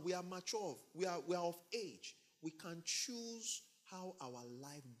 But now we are mature. We are of age. We can choose how our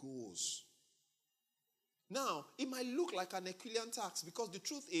life goes. Now, it might look like an Herculean task because the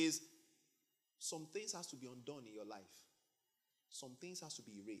truth is, some things has to be undone in your life. Some things has to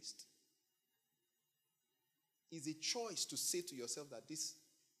be erased. It's a choice to say to yourself that this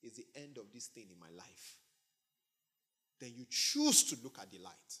is the end of this thing in my life. Then you choose to look at the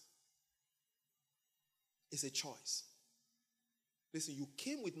light. It's a choice. Listen, you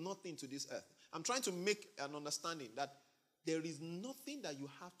came with nothing to this earth. I'm trying to make an understanding that there is nothing that you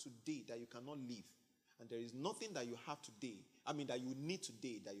have today that you cannot live. And there is nothing that you have today, that you need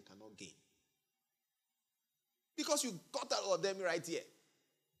today that you cannot gain. Because you got all of them right here.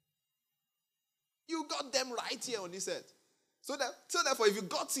 You got them right here on this earth. So therefore, if you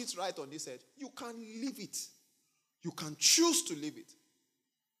got it right on this earth, you can live it. You can choose to live it.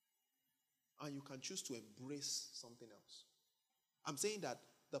 And you can choose to embrace something else. I'm saying that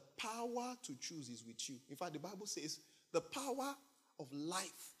the power to choose is with you. In fact, the Bible says the power of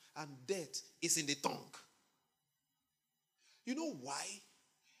life and death is in the tongue. You know why?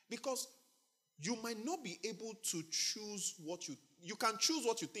 Because you might not be able to choose you can choose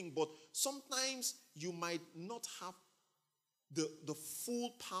what you think, but sometimes you might not have the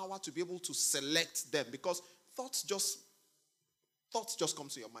full power to be able to select them because thoughts just come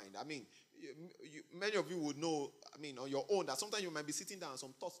to your mind. Many of you would know, on your own, that sometimes you might be sitting down and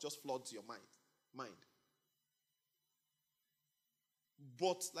some thoughts just flood to your mind.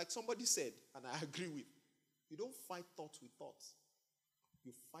 But like somebody said, and I agree with, you don't fight thoughts with thoughts.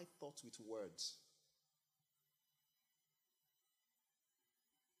 You fight thoughts with words.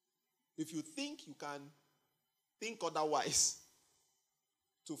 If you think you can think otherwise,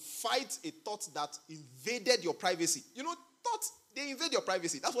 to fight a thought that invaded your privacy. Thoughts, they invade your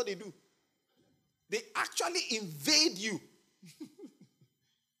privacy. That's what they do. They actually invade you.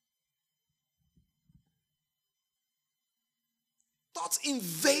 Thoughts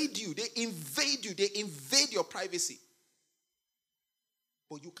invade you. They invade you. They invade your privacy.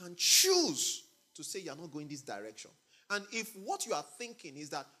 But you can choose to say you're not going this direction. And if what you are thinking is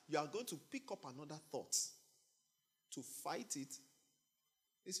that you are going to pick up another thought to fight it,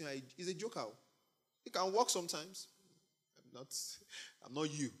 listen, it's a joke. It can work sometimes. I'm not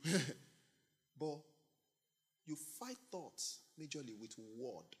you. But you fight thoughts majorly with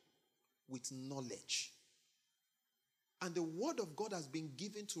word, with knowledge. And the word of God has been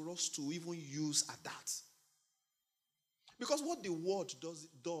given to us to even use at that. Because what the word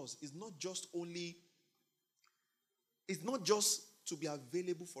does is not just to be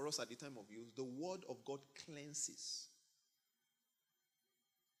available for us at the time of use. The word of God cleanses.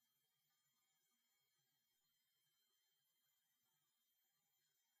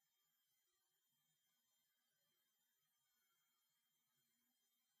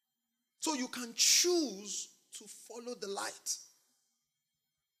 So you can choose to follow the light.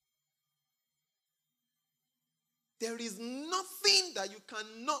 There is nothing that you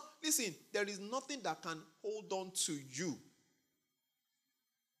cannot, listen, there is nothing that can hold on to you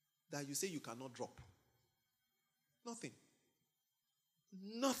that you say you cannot drop. Nothing.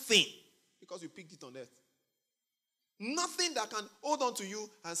 Nothing. Because you picked it on earth. Nothing that can hold on to you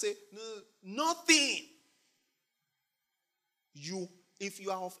and say, no, nothing. If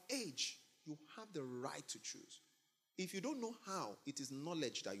you are of age, you have the right to choose. If you don't know how, it is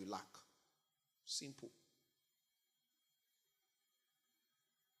knowledge that you lack. Simple.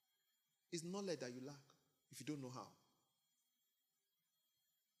 It's knowledge that you lack if you don't know how. If you don't know how.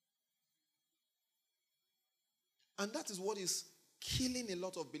 And that is what is killing a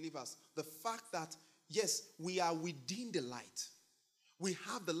lot of believers. The fact that, yes, we are within the light. We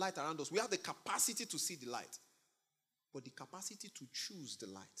have the light around us. We have the capacity to see the light. But the capacity to choose the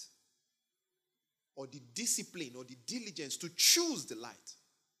light, or the discipline or the diligence to choose the light,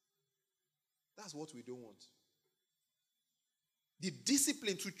 that's what we don't want. The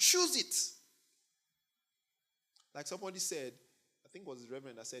discipline to choose it. Like somebody said, I think it was the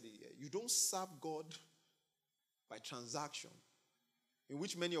Reverend that said it, you don't serve God by transaction, in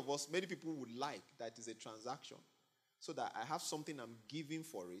which many people would like that is a transaction, so that I have something I'm giving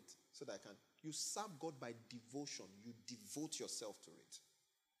for it, so that I can. You serve God by devotion. You devote yourself to it.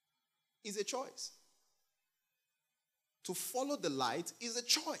 It's a choice. To follow the light is a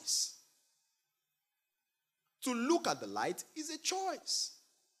choice. To look at the light is a choice.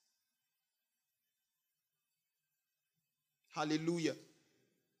 Hallelujah.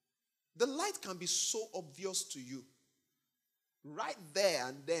 The light can be so obvious to you. Right there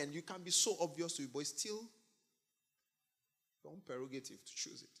and then, you can be so obvious to you, but it's still your own prerogative to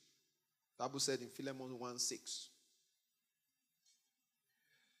choose it. The Bible said in Philemon 1:6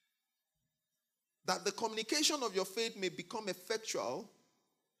 that the communication of your faith may become effectual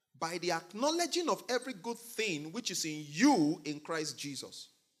by the acknowledging of every good thing which is in you in Christ Jesus.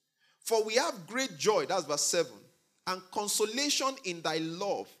 For we have great joy, that's verse 7, and consolation in thy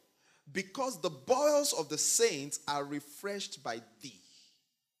love, because the bowels of the saints are refreshed by thee.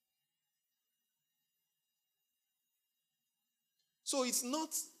 So it's not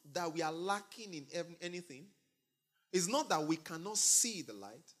that we are lacking in anything. It's not that we cannot see the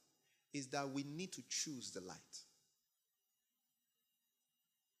light. It's that we need to choose the light.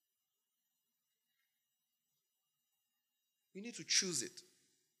 You need to choose it.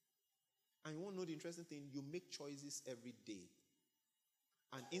 And you want to know the interesting thing? You make choices every day.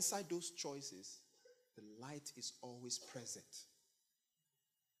 And inside those choices, the light is always present.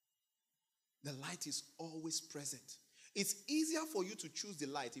 The light is always present. It's easier for you to choose the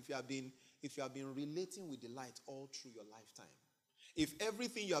light if you have been relating with the light all through your lifetime. If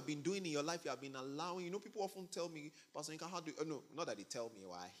everything you have been doing in your life, you have been allowing, people often tell me, Pastor Nka, how do you, no, not that they tell me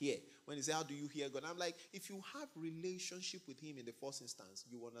or I hear. When they say, how do you hear God? I'm like, if you have relationship with him in the first instance,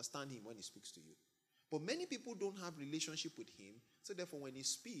 you understand him when he speaks to you. But many people don't have relationship with him, so therefore when he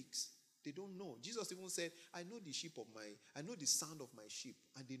speaks, they don't know. Jesus even said, I know the sound of my sheep,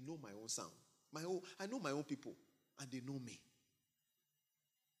 and they know my own sound. I know my own people, and they know me.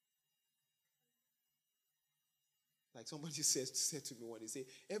 Like somebody said to me one, they say,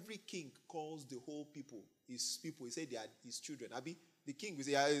 every king calls the whole people his people. He said they are his children. Abi, the king will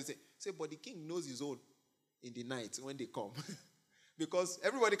say, but the king knows his own in the night when they come. Because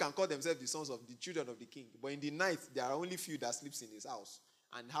everybody can call themselves the sons of the children of the king. But in the night, there are only few that sleeps in his house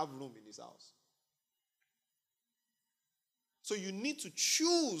and have room in his house. So you need to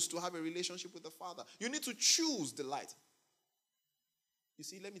choose to have a relationship with the Father. You need to choose the light. You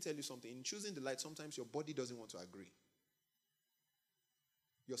see, let me tell you something. In choosing the light, sometimes your body doesn't want to agree.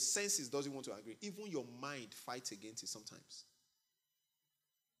 Your senses doesn't want to agree. Even your mind fights against it sometimes.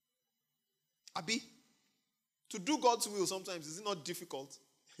 Abi, to do God's will sometimes is it not difficult?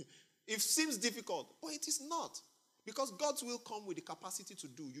 It seems difficult, but it is not. Because God's will comes with the capacity to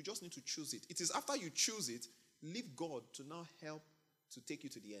do. You just need to choose it. It is after you choose it, leave God to now help to take you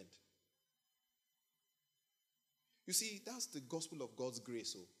to the end. You see, that's the gospel of God's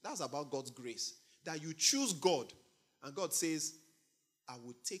grace. So that's about God's grace. That you choose God, and God says, I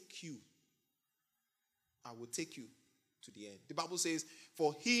will take you to the end. The Bible says,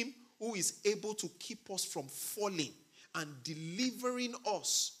 for him who is able to keep us from falling and delivering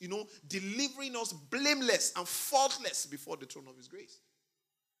us blameless and faultless before the throne of his grace.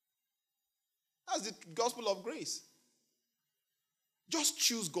 That's the gospel of grace. Just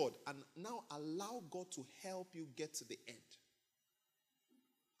choose God and now allow God to help you get to the end.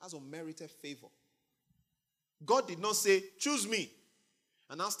 That's unmerited favor. God did not say, choose me,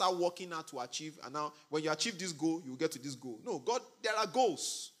 and now start working out to achieve, and now when you achieve this goal, you will get to this goal. No, God, there are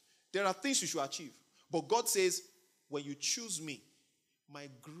goals. There are things you should achieve. But God says, when you choose me, my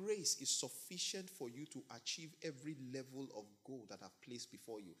grace is sufficient for you to achieve every level of goal that I've placed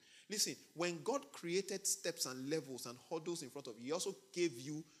before you. Listen, when God created steps and levels and hurdles in front of you, he also gave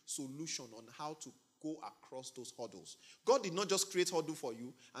you solution on how to go across those hurdles. God did not just create hurdle for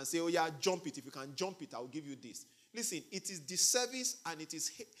you and say, oh yeah, jump it. If you can jump it, I'll give you this. Listen, it is disservice and it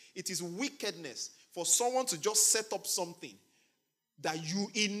is wickedness for someone to just set up something that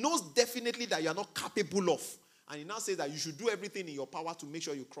he knows definitely that you are not capable of. And he now says that you should do everything in your power to make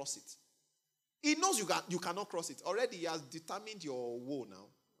sure you cross it. He knows you cannot cross it. Already he has determined your woe now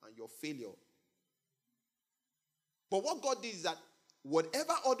and your failure. But what God did is that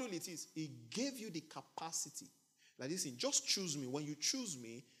whatever hurdle it is, he gave you the capacity. Like, listen, just choose me. When you choose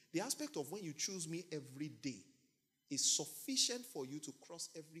me, the aspect of when you choose me every day is sufficient for you to cross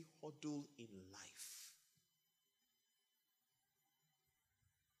every hurdle in life.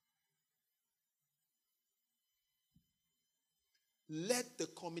 Let the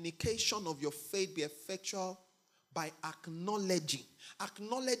communication of your faith be effectual by acknowledging.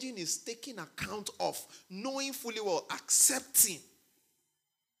 Acknowledging is taking account of, knowing fully well, accepting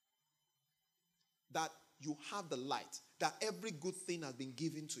that you have the light, that every good thing has been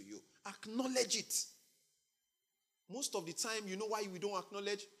given to you. Acknowledge it. Most of the time, you know why we don't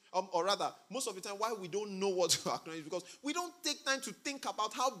acknowledge? Or rather, most of the time, why we don't know what to acknowledge? Because we don't take time to think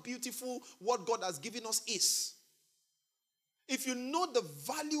about how beautiful what God has given us is. If you know the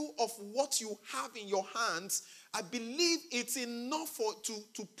value of what you have in your hands, I believe it's enough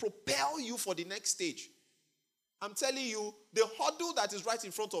to propel you for the next stage. I'm telling you, the hurdle that is right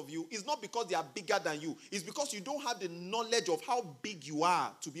in front of you is not because they are bigger than you. It's because you don't have the knowledge of how big you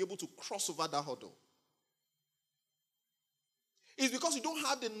are to be able to cross over that hurdle. It's because you don't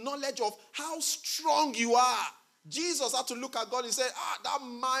have the knowledge of how strong you are. Jesus had to look at God and say, that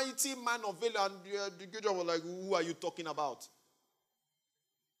mighty man of valor. And the Gideon was like, who are you talking about?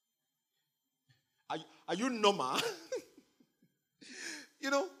 Are you normal?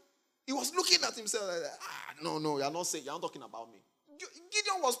 He was looking at himself like, no, you're not talking about me.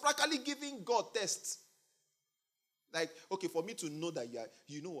 Gideon was practically giving God tests. Like, okay, for me to know that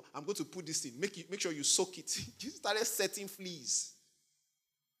I'm going to put this in. Make sure you soak it. You started setting fleas.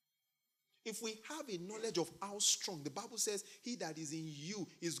 If we have a knowledge of how strong, the Bible says, he that is in you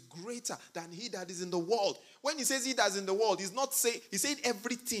is greater than he that is in the world. When he says he that is in the world, he's saying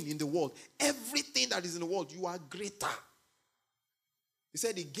everything in the world. Everything that is in the world, you are greater. He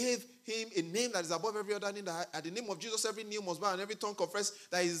said he gave him a name that is above every other name, that at the name of Jesus every knee must bow and every tongue confess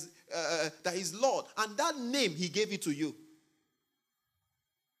that is Lord. And that name, he gave it to you.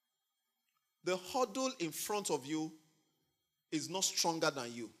 The hurdle in front of you is not stronger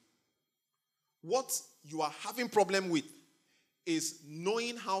than you. What you are having problem with is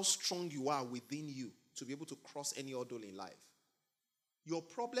knowing how strong you are within you to be able to cross any hurdle in life. Your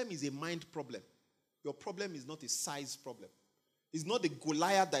problem is a mind problem. Your problem is not a size problem. It's not the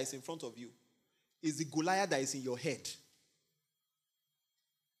Goliath that is in front of you. It's the Goliath that is in your head.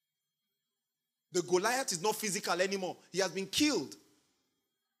 The Goliath is not physical anymore. He has been killed.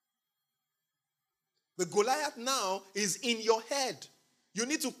 The Goliath now is in your head. You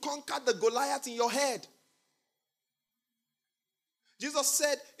need to conquer the Goliath in your head. Jesus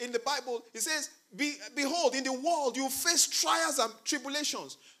said in the Bible, he says, behold, in the world you face trials and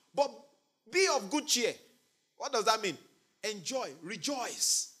tribulations, but be of good cheer. What does that mean? Enjoy,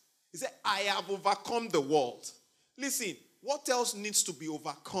 rejoice. He said, I have overcome the world. Listen, what else needs to be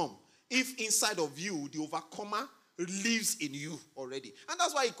overcome if inside of you, the overcomer lives in you already? And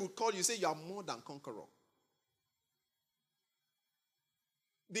that's why he could call you, say you are more than conqueror.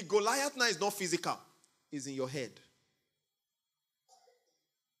 The Goliath now is not physical. It's in your head.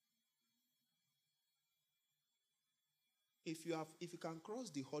 If you can cross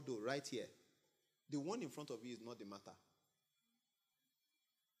the hurdle right here, the one in front of you is not the matter.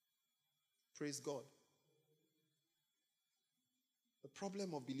 Praise God. The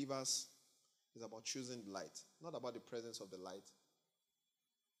problem of believers is about choosing the light, not about the presence of the light,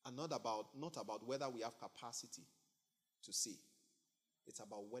 and not about whether we have capacity to see. It's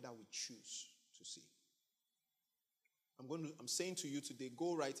about whether we choose to see. I'm saying to you today,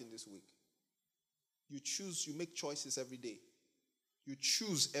 go right in this week. You make choices every day. You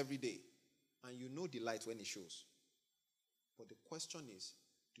choose every day. And you know the light when it shows. But the question is,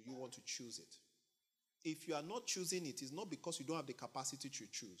 do you want to choose it? If you are not choosing it, it's not because you don't have the capacity to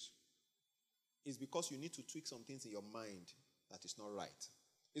choose. It's because you need to tweak some things in your mind that is not right.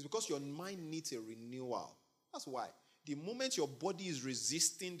 It's because your mind needs a renewal. That's why. The moment your body is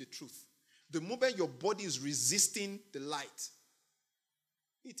resisting the truth, the moment your body is resisting the light,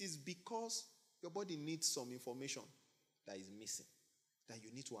 it is because your body needs some information that is missing, that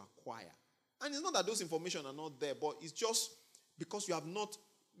you need to acquire. And it's not that those information are not there, but it's just because you have not.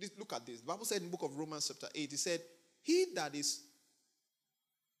 Look at this. The Bible said in the book of Romans chapter 8, it said, he that is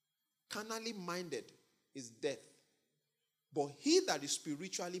carnally minded is death, but he that is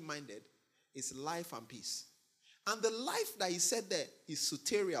spiritually minded is life and peace. And the life that he said there is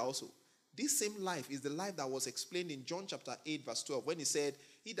soteria also. This same life is the life that was explained in John chapter 8 verse 12 when he said,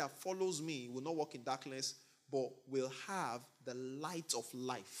 he that follows me will not walk in darkness but will have the light of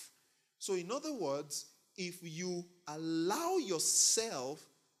life. So in other words, if you allow yourself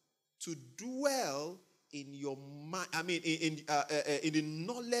to dwell in your mind, in the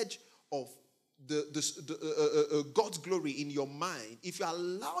knowledge of God's glory in your mind, if you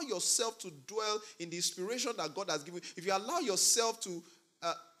allow yourself to dwell in the inspiration that God has given, if you allow yourself to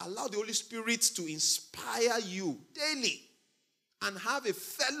allow the Holy Spirit to inspire you daily and have a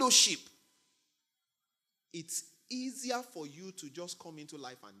fellowship, it's easier for you to just come into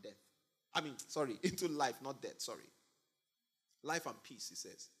life and death. Into life, not death, Life and peace, he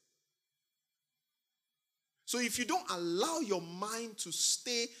says. So if you don't allow your mind to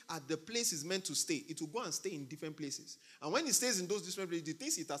stay at the place it's meant to stay, it will go and stay in different places. And when it stays in those different places, the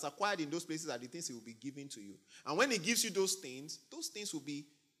things it has acquired in those places are the things it will be giving to you. And when it gives you those things will be,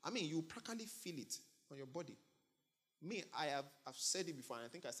 you practically feel it on your body. Me, I've said it before, and I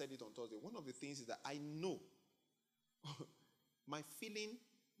think I said it on Thursday. One of the things is that I know my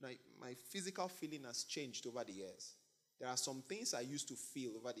physical feeling has changed over the years. There are some things I used to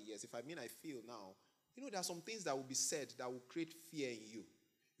feel over the years. If I feel now, there are some things that will be said that will create fear in you.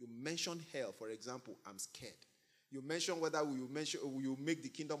 You mentioned hell, for example. I'm scared. You mentioned whether will make the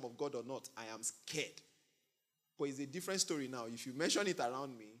kingdom of God or not. I am scared. But it's a different story now. If you mention it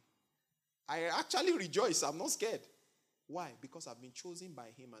around me, I actually rejoice. I'm not scared. Why? Because I've been chosen by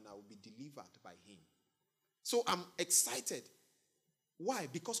him and I will be delivered by him. So I'm excited. Why?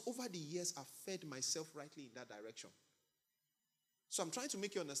 Because over the years, I've fed myself rightly in that direction. So I'm trying to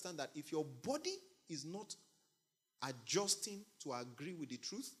make you understand that if your body is not adjusting to agree with the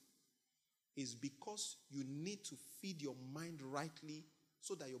truth, is because you need to feed your mind rightly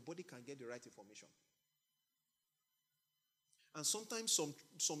so that your body can get the right information. And sometimes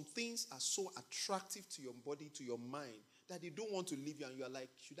some things are so attractive to your body, to your mind, that they don't want to leave you, and you are like,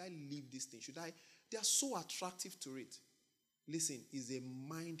 should I leave this thing? They are so attractive to it. Listen, it's a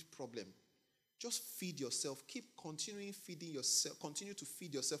mind problem. Just feed yourself. Continue to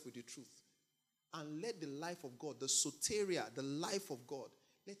feed yourself with the truth. And let the life of God, the soteria, the life of God,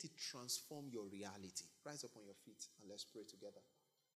 let it transform your reality. Rise up on your feet and let's pray together.